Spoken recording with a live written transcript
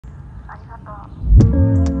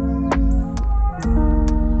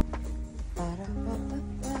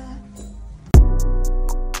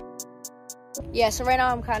Yeah, so right now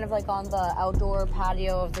I'm kind of like on the outdoor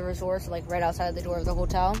patio of the resort, so like right outside the door of the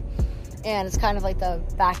hotel. And it's kind of like the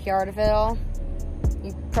backyard of it all.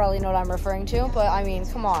 You probably know what I'm referring to, but I mean,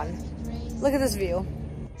 come on. Look at this view.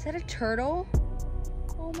 Is that a turtle?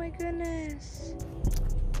 Oh my goodness.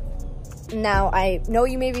 Now, I know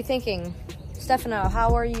you may be thinking, Stefano,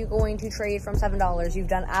 how are you going to trade from $7? You've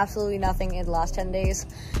done absolutely nothing in the last 10 days,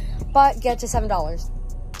 but get to $7.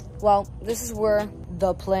 Well, this is where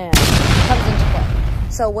the plan comes into play.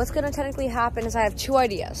 So what's gonna technically happen is I have two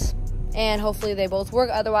ideas, and hopefully they both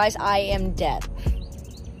work, otherwise I am dead.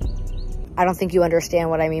 I don't think you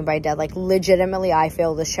understand what I mean by dead. Like, legitimately, I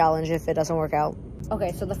fail this challenge if it doesn't work out.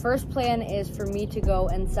 Okay, so the first plan is for me to go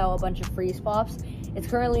and sell a bunch of freeze pops. It's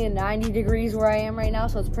currently 90 degrees where I am right now,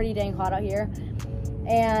 so it's pretty dang hot out here.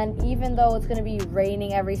 And even though it's gonna be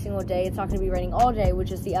raining every single day, it's not gonna be raining all day,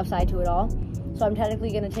 which is the upside to it all. So I'm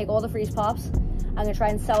technically gonna take all the freeze pops. I'm gonna try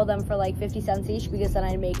and sell them for like 50 cents each, because then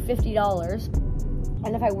I make $50.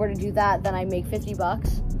 And if I were to do that, then I make 50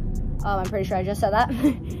 bucks. I'm pretty sure I just said that.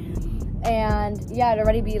 And yeah, it'd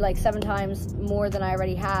already be like 7 times more than I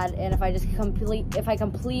already had. And if I just complete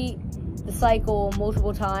the cycle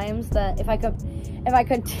multiple times, that if I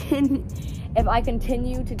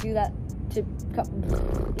continue to do that,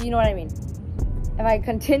 you know what I mean? If I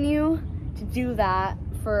continue to do that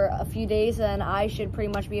for a few days, then I should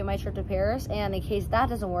pretty much be on my trip to Paris. And in case that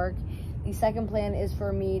doesn't work, the second plan is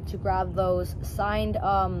for me to grab those signed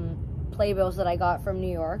playbills that I got from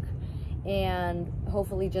New York and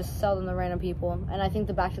hopefully just sell them to random people. And I think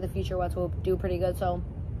the Back to the Future ones will do pretty good. So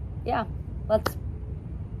yeah, let's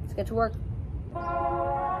get to work.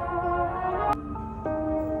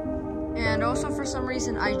 And also, for some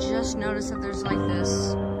reason, I just noticed that there's like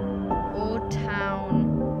this old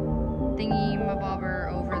town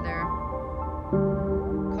thingy-mabobber over there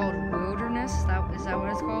called Wilderness. Is that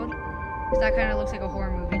what it's called? Because that kind of looks like a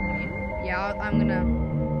horror movie to me. Yeah, I'm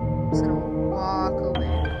just gonna walk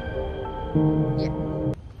away. Yeah.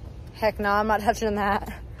 Heck no, I'm not touching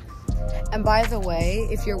that. And by the way,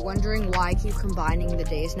 if you're wondering why I keep combining the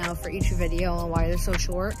days now for each video and why they're so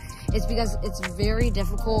short, it's because it's very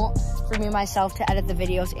difficult for me myself to edit the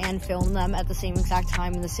videos and film them at the same exact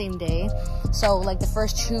time in the same day. So like the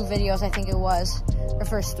first 2 videos, I think it was, the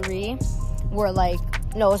first 3 were like,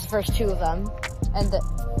 no, it was the first 2 of them. And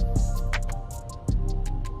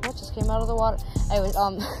what just came out of the water? Anyways,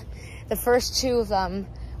 the first 2 of them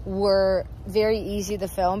were very easy to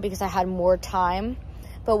film because I had more time.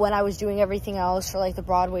 But when I was doing everything else for like the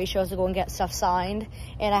Broadway shows to go and get stuff signed,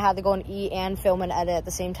 and I had to go and eat and film and edit at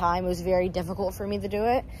the same time, it was very difficult for me to do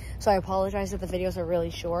it. So I apologize if the videos are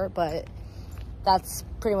really short, but that's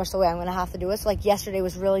pretty much the way I'm gonna have to do it. So like yesterday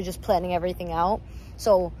was really just planning everything out.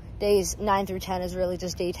 So days 9 through 10 is really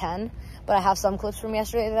just day 10. But I have some clips from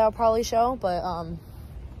yesterday that I'll probably show, but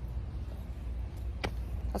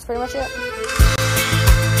that's pretty much it.